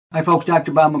Hi folks,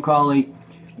 Dr. Bob McCauley.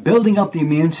 Building up the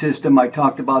immune system, I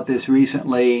talked about this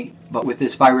recently, but with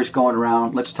this virus going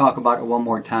around, let's talk about it one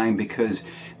more time because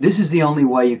this is the only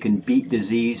way you can beat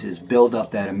disease is build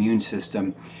up that immune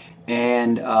system.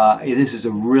 And this is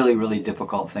a really, really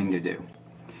difficult thing to do.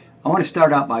 I want to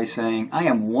start out by saying I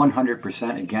am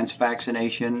 100% against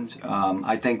vaccinations.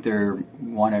 I think they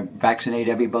want to vaccinate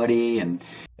everybody. And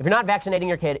if you're not vaccinating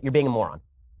your kid, you're being a moron.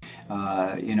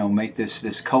 Make this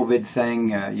COVID thing.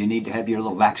 You need to have your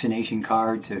little vaccination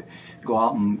card to go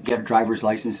out and get a driver's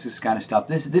license, this kind of stuff.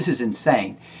 This is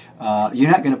insane. You're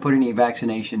not going to put any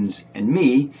vaccinations in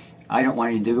me. I don't want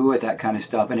anything to do with that kind of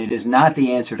stuff, and it is not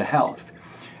the answer to health.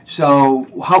 So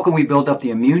how can we build up the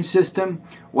immune system?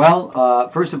 Well,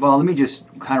 first of all, let me just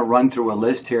kind of run through a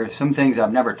list here. Some things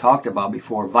I've never talked about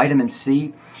before. Vitamin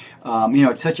C.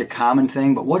 It's such a common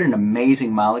thing, but what an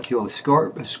amazing molecule.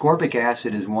 Ascorbic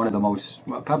acid is one of the most,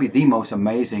 probably the most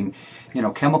amazing,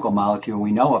 chemical molecule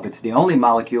we know of. It's the only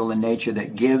molecule in nature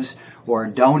that gives or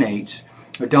donates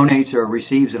or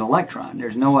receives an electron.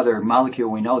 There's no other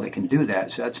molecule we know that can do that.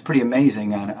 So that's pretty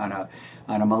amazing on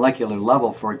a molecular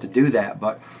level for it to do that.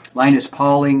 But Linus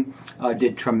Pauling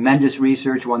did tremendous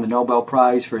research, won the Nobel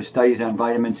Prize for his studies on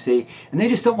vitamin C, and they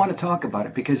just don't want to talk about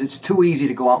it because it's too easy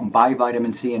to go out and buy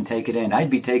vitamin C and take it in. I'd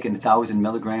be taking 1,000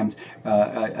 milligrams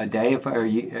a day if I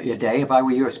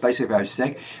were you, especially if I was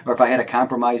sick or if I had a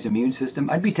compromised immune system.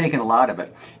 I'd be taking a lot of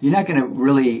it. You're not going to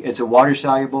really, it's a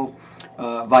water-soluble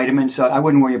vitamin, so I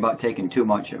wouldn't worry about taking too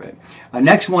much of it.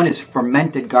 Next one is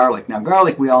fermented garlic. Now,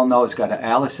 garlic, we all know it's got an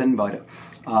allicin, but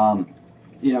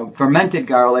fermented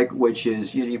garlic, which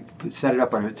is, you set it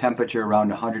up at a temperature around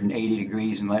 180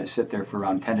 degrees and let it sit there for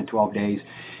around 10 to 12 days.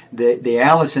 The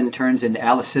allicin turns into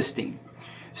allicystine,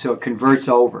 so it converts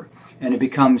over, and it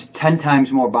becomes 10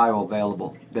 times more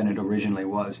bioavailable than it originally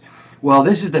was. Well,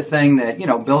 this is the thing that,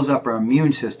 builds up our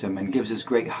immune system and gives us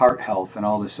great heart health and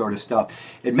all this sort of stuff.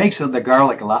 It makes the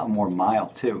garlic a lot more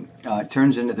mild, too. It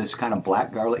turns into this kind of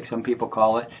black garlic, some people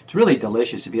call it. It's really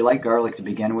delicious. If you like garlic to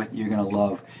begin with, you're going to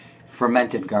love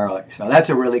fermented garlic. So that's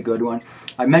a really good one.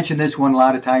 I mentioned this one a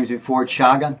lot of times before,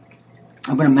 chaga.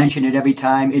 I'm going to mention it every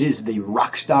time. It is the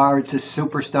rock star. It's a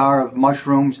superstar of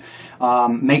mushrooms.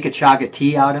 Make a chaga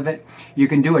tea out of it. You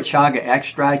can do a chaga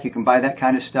extract. You can buy that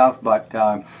kind of stuff, but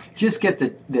just get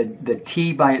the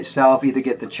tea by itself. Either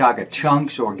get the chaga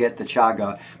chunks or get the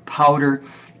chaga powder,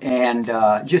 and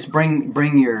just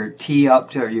bring your tea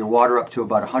up to, or your water up to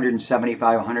about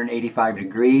 175, 185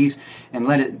 degrees, and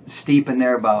let it steep in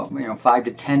there about 5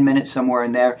 to 10 minutes, somewhere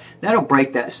in there. That'll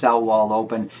break that cell wall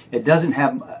open. It doesn't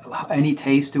have any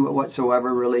taste to it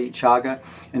whatsoever, really, chaga,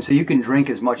 and so you can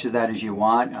drink as much of that as you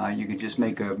want. You could just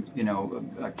make a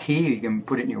tea. You can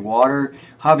put it in your water,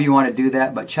 however you want to do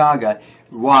that. But chaga,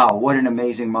 wow, what an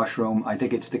amazing mushroom. I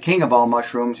think it's the king of all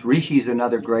mushrooms. Reishi is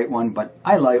another great one, but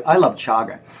I love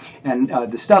chaga. And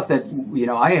the stuff that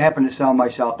I happen to sell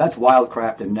myself, that's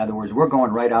wildcrafted. In other words, we're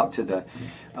going right out to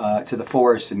the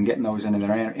forest and getting those into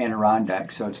the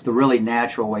Adirondacks. So it's the really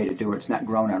natural way to do it. It's not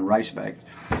grown on rice bags.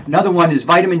 Another one is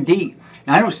vitamin D.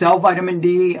 Now, I don't sell vitamin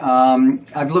D.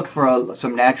 I've looked for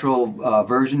some natural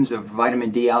versions of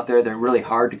vitamin D out there that are really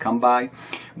hard to come by.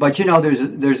 But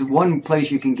there's one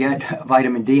place you can get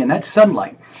vitamin D, and that's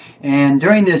sunlight. And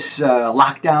during this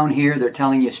lockdown here, they're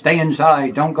telling you, stay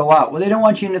inside, don't go out. Well, they don't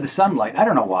want you into the sunlight. I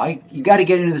don't know why. You got to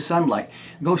get into the sunlight.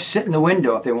 Go sit in the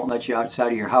window if they won't let you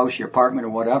outside of your house, your apartment, or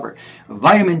whatever.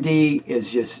 Vitamin D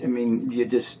is just, you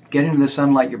just get into the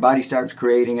sunlight, your body starts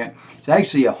creating it. It's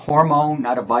actually a hormone,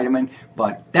 not a vitamin,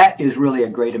 but that is really a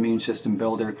great immune system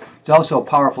builder. It's also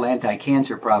powerful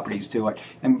anti-cancer properties to it.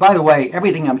 And by the way,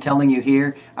 everything I'm telling you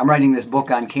here, I'm writing this book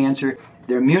on cancer.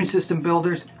 They're immune system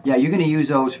builders. Yeah, you're going to use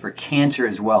those for cancer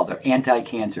as well. They're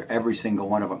anti-cancer, every single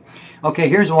one of them. Okay,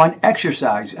 here's one,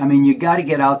 exercise. You got to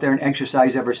get out there and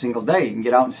exercise every single day. You can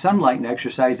get out in sunlight and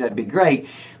exercise, that'd be great.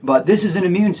 But this is an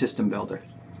immune system builder.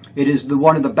 It is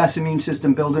one of the best immune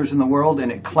system builders in the world, and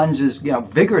it cleanses,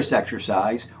 vigorous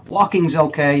exercise. Walking's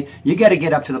okay. You got to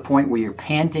get up to the point where you're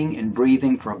panting and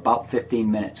breathing for about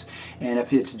 15 minutes. And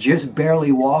if it's just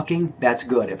barely walking, that's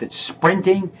good. If it's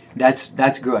sprinting,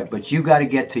 that's good. But you got to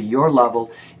get to your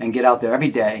level and get out there every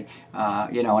day.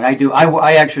 And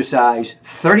I exercise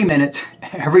 30 minutes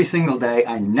every single day.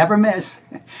 I never miss.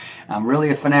 I'm really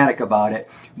a fanatic about it,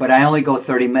 but I only go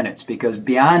 30 minutes because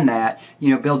beyond that,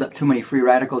 build up too many free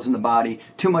radicals in the body,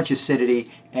 too much acidity,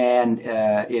 and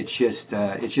it's just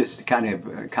kind of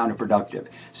counterproductive.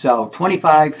 So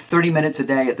 25, 30 minutes a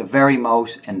day at the very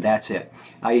most, and that's it.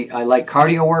 I like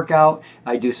cardio workout.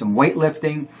 I do some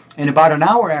weightlifting, and about an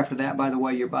hour after that, by the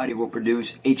way, your body will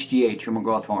produce HGH, human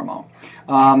growth hormone.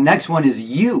 Next one is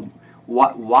U.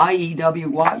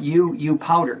 U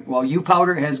powder. Well, U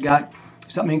powder has got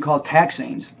something called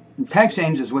taxanes. And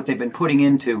taxanes is what they've been putting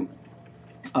into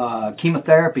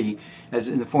chemotherapy as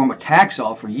in the form of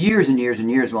Taxol for years and years and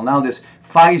years. Well, now this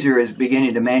Pfizer is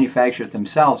beginning to manufacture it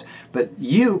themselves. But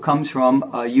U comes from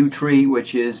a yew tree,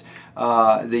 which is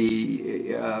a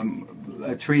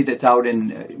tree that's out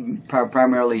in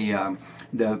primarily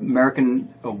the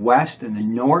American West and the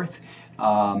North.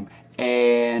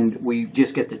 And we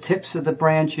just get the tips of the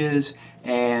branches,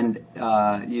 and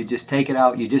you just take it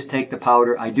out. You just take the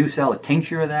powder. I do sell a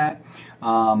tincture of that.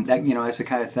 That, you know, that's the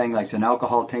kind of thing, like an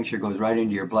alcohol tincture, goes right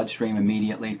into your bloodstream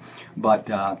immediately. But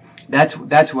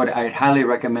that's what I'd highly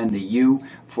recommend the U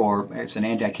for. It's an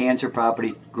anti-cancer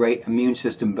property, great immune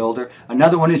system builder.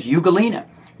 Another one is eugalena.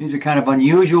 These are kind of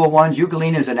unusual ones.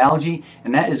 Eugalena is an algae,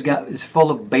 and that is full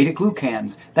of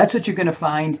beta-glucans. That's what you're going to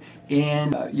find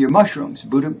in your mushrooms,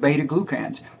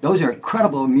 beta-glucans. Those are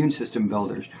incredible immune system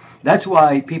builders. That's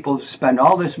why people spend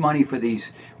all this money for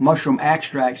these mushroom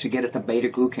extracts to get at the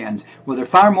beta-glucans. Well, they're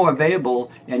far more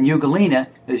available in eugalena.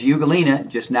 There's eugalena,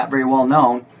 just not very well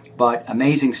known, but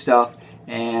amazing stuff.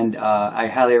 And I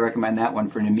highly recommend that one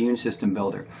for an immune system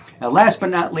builder. Now, last but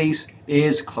not least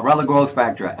is chlorella growth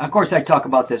factor. Of course, I talk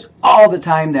about this all the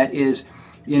time. That is,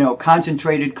 you know,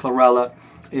 concentrated chlorella.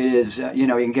 It is, you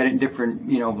know, you can get it in different,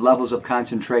 you know, levels of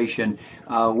concentration.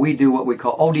 We do what we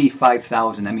call OD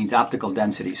 5000. That means optical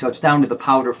density. So it's down to the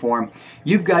powder form.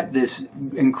 You've got this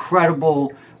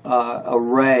incredible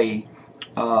array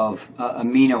of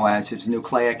amino acids,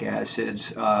 nucleic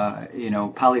acids, you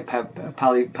know,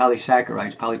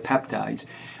 polysaccharides, polypeptides.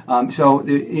 So,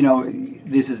 you know,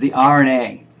 this is the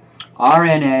RNA.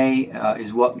 RNA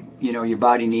is what, you know, your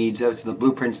body needs. That's the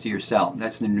blueprints to your cell.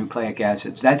 That's the nucleic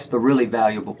acids. That's the really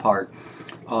valuable part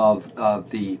of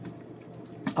the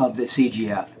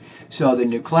CGF. So the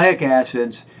nucleic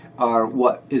acids are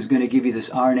what is going to give you this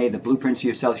RNA, the blueprints to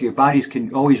your cells. So your bodies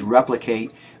can always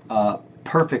replicate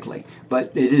perfectly,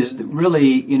 but it is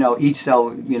really, you know, each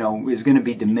cell, you know, is going to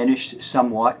be diminished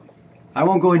somewhat. I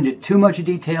won't go into too much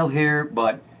detail here,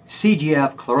 but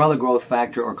CGF, chlorella growth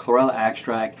factor, or chlorella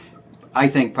extract, I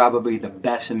think probably the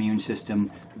best immune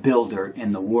system builder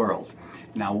in the world.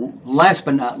 Now, last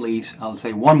but not least, I'll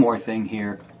say one more thing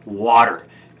here: water.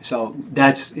 So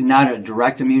that's not a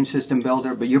direct immune system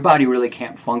builder, but your body really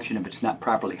can't function if it's not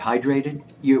properly hydrated.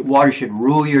 Your water should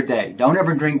rule your day. Don't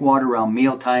ever drink water around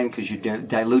mealtime because you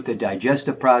dilute the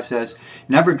digestive process.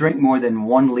 Never drink more than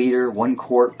 1 liter, 1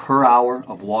 quart per hour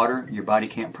of water. Your body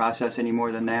can't process any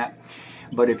more than that.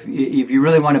 But if you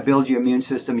really want to build your immune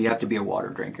system, you have to be a water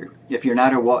drinker. If you're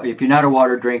not a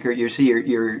water drinker, you see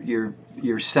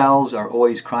your cells are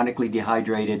always chronically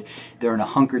dehydrated. They're in a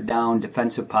hunkered down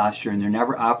defensive posture, and they're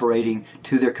never operating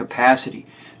to their capacity.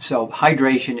 So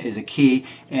hydration is a key.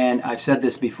 And I've said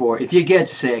this before: if you get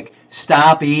sick,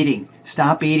 stop eating.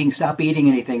 Stop eating. Stop eating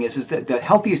anything. The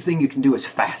healthiest thing you can do is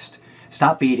fast.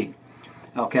 Stop eating.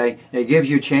 Okay, it gives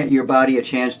your body a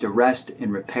chance to rest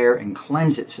and repair and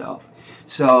cleanse itself.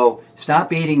 So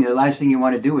stop eating. The last thing you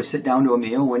want to do is sit down to a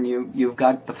meal when you've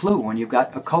got the flu, when you've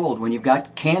got a cold, when you've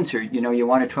got cancer. You know, you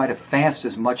want to try to fast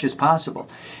as much as possible.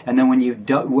 And then when you're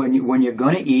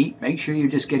going to eat, make sure you're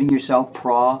just getting yourself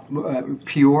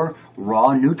pure,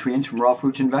 raw nutrients from raw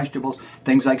fruits and vegetables,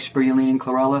 things like spirulina and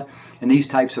chlorella, and these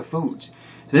types of foods.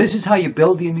 So this is how you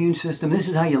build the immune system. This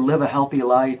is how you live a healthy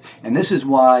life. And this is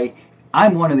why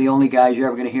I'm one of the only guys you're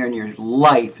ever going to hear in your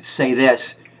life say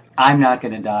this: I'm not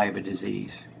going to die of a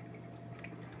disease.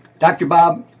 Dr.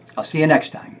 Bob, I'll see you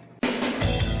next time.